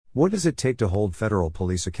What does it take to hold federal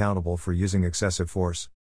police accountable for using excessive force?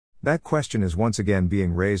 That question is once again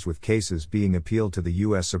being raised with cases being appealed to the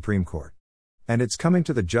U.S. Supreme Court. And it's coming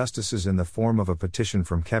to the justices in the form of a petition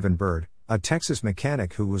from Kevin Byrd, a Texas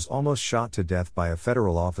mechanic who was almost shot to death by a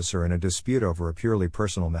federal officer in a dispute over a purely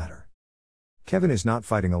personal matter. Kevin is not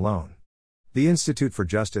fighting alone. The Institute for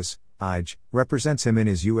Justice, IJ, represents him in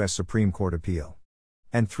his U.S. Supreme Court appeal.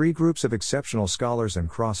 And 3 groups of exceptional scholars and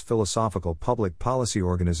cross-philosophical public policy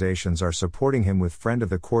organizations are supporting him with friend of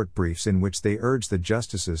the court briefs in which they urge the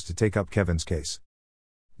justices to take up Kevin's case.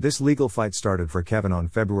 This legal fight started for Kevin on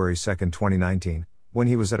February 2, 2019, when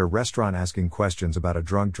he was at a restaurant asking questions about a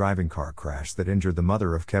drunk driving car crash that injured the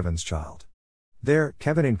mother of Kevin's child. There,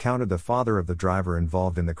 Kevin encountered the father of the driver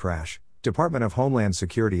involved in the crash, Department of Homeland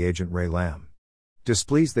Security Agent Ray Lamb.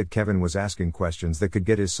 Displeased that Kevin was asking questions that could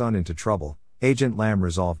get his son into trouble, Agent Lamb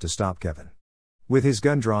resolved to stop Kevin. With his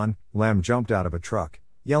gun drawn, Lamb jumped out of a truck,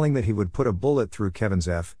 yelling that he would put a bullet through Kevin's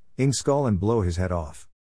F.ing skull and blow his head off.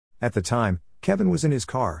 At the time, Kevin was in his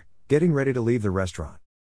car, getting ready to leave the restaurant.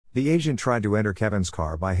 The agent tried to enter Kevin's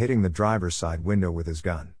car by hitting the driver's side window with his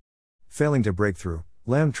gun. Failing to break through,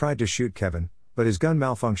 Lamb tried to shoot Kevin, but his gun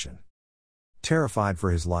malfunctioned. Terrified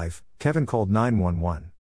for his life, Kevin called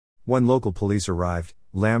 911. When local police arrived,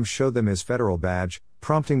 Lamb showed them his federal badge,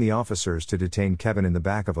 prompting the officers to detain Kevin in the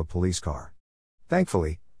back of a police car.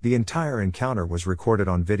 Thankfully, the entire encounter was recorded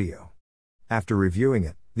on video. After reviewing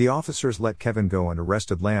it, the officers let Kevin go and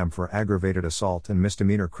arrested Lamb for aggravated assault and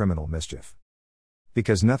misdemeanor criminal mischief.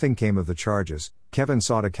 Because nothing came of the charges, Kevin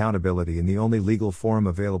sought accountability in the only legal forum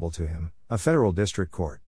available to him, a federal district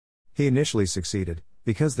court. He initially succeeded,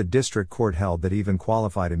 because the district court held that even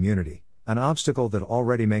qualified immunity, an obstacle that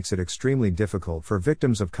already makes it extremely difficult for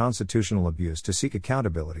victims of constitutional abuse to seek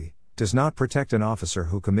accountability, does not protect an officer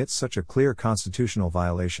who commits such a clear constitutional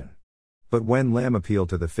violation. But when Lamb appealed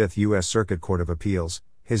to the 5th U.S. Circuit Court of Appeals,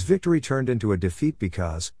 his victory turned into a defeat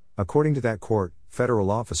because, according to that court,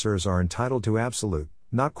 federal officers are entitled to absolute,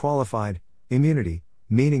 not qualified, immunity,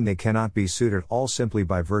 meaning they cannot be sued at all simply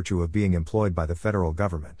by virtue of being employed by the federal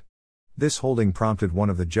government. This holding prompted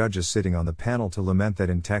one of the judges sitting on the panel to lament that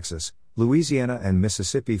in Texas, Louisiana and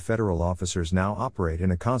Mississippi federal officers now operate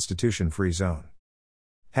in a constitution-free zone.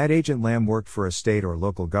 Had Agent Lamb worked for a state or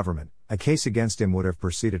local government, a case against him would have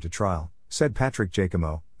proceeded to trial, said Patrick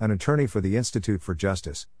Giacomo, an attorney for the Institute for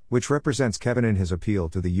Justice, which represents Kevin in his appeal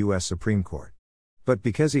to the U.S. Supreme Court. But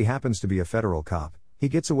because he happens to be a federal cop, he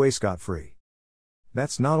gets away scot-free.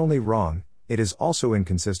 That's not only wrong, it is also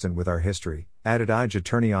inconsistent with our history, added IJ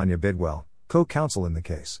attorney Anya Bidwell, co-counsel in the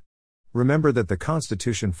case. Remember that the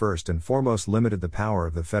Constitution first and foremost limited the power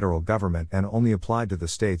of the federal government and only applied to the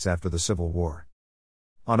states after the Civil War.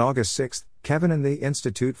 On August 6, Kevin and the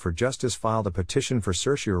Institute for Justice filed a petition for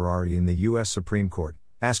certiorari in the U.S. Supreme Court,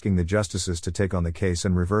 asking the justices to take on the case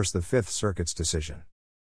and reverse the 5th Circuit's decision.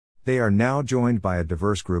 They are now joined by a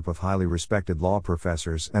diverse group of highly respected law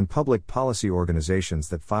professors and public policy organizations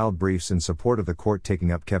that filed briefs in support of the court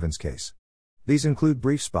taking up Kevin's case. These include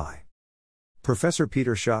briefs by Professor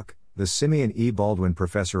Peter Schuck, the Simeon E. Baldwin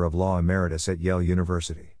Professor of Law Emeritus at Yale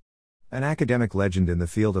University. An academic legend in the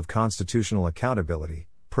field of constitutional accountability,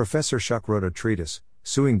 Professor Schuck wrote a treatise,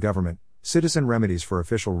 Suing Government, Citizen Remedies for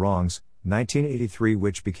Official Wrongs, 1983,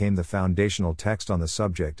 which became the foundational text on the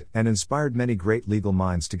subject and inspired many great legal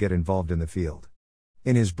minds to get involved in the field.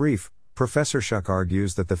 In his brief, Professor Schuck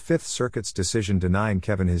argues that the 5th Circuit's decision denying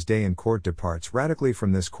Kevin his day in court departs radically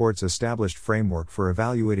from this court's established framework for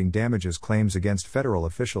evaluating damages claims against federal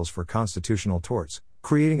officials for constitutional torts,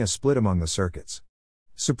 creating a split among the circuits.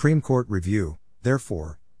 Supreme Court review,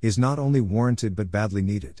 therefore, is not only warranted but badly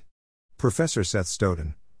needed. Professor Seth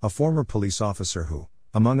Stoughton, a former police officer who,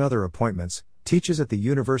 among other appointments, teaches at the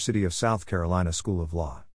University of South Carolina School of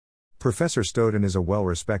Law. Professor Stoughton is a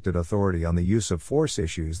well-respected authority on the use of force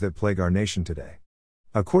issues that plague our nation today.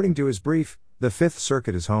 According to his brief, the 5th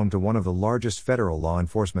Circuit is home to one of the largest federal law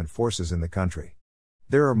enforcement forces in the country.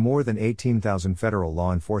 There are more than 18,000 federal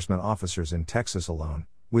law enforcement officers in Texas alone,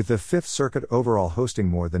 with the 5th Circuit overall hosting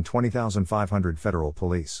more than 20,500 federal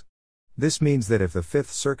police. This means that if the 5th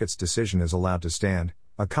Circuit's decision is allowed to stand,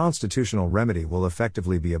 a constitutional remedy will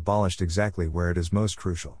effectively be abolished exactly where it is most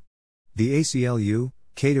crucial. The ACLU,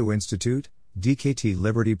 Cato Institute, DKT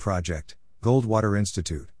Liberty Project, Goldwater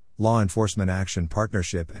Institute, Law Enforcement Action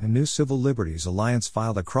Partnership and New Civil Liberties Alliance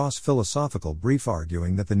filed a cross-philosophical brief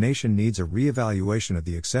arguing that the nation needs a re-evaluation of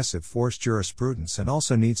the excessive force jurisprudence and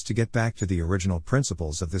also needs to get back to the original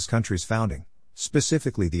principles of this country's founding,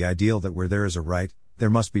 specifically the ideal that where there is a right,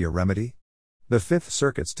 there must be a remedy. The 5th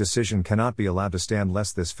Circuit's decision cannot be allowed to stand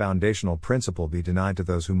lest this foundational principle be denied to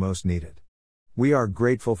those who most need it. We are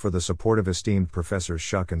grateful for the support of esteemed Professors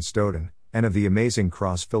Schuck and Stoughton, and of the amazing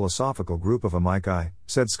cross-philosophical group of Amici,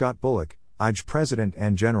 said Scott Bullock, IJE President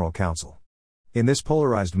and General Counsel. In this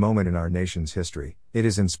polarized moment in our nation's history, it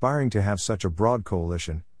is inspiring to have such a broad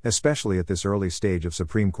coalition, especially at this early stage of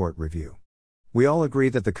Supreme Court review. We all agree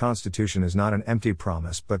that the Constitution is not an empty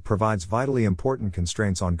promise but provides vitally important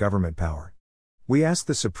constraints on government power. We ask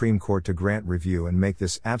the Supreme Court to grant review and make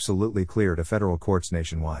this absolutely clear to federal courts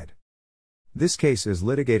nationwide. This case is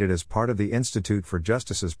litigated as part of the Institute for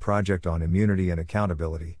Justice's Project on Immunity and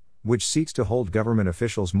Accountability, which seeks to hold government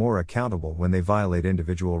officials more accountable when they violate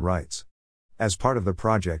individual rights. As part of the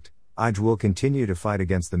project, IJE will continue to fight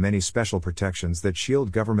against the many special protections that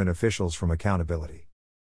shield government officials from accountability.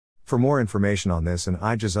 For more information on this and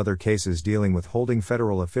IJE's other cases dealing with holding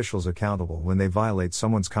federal officials accountable when they violate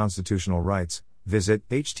someone's constitutional rights, visit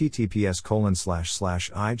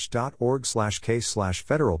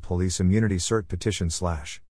https://ije.org/case/federal police immunity cert petition/.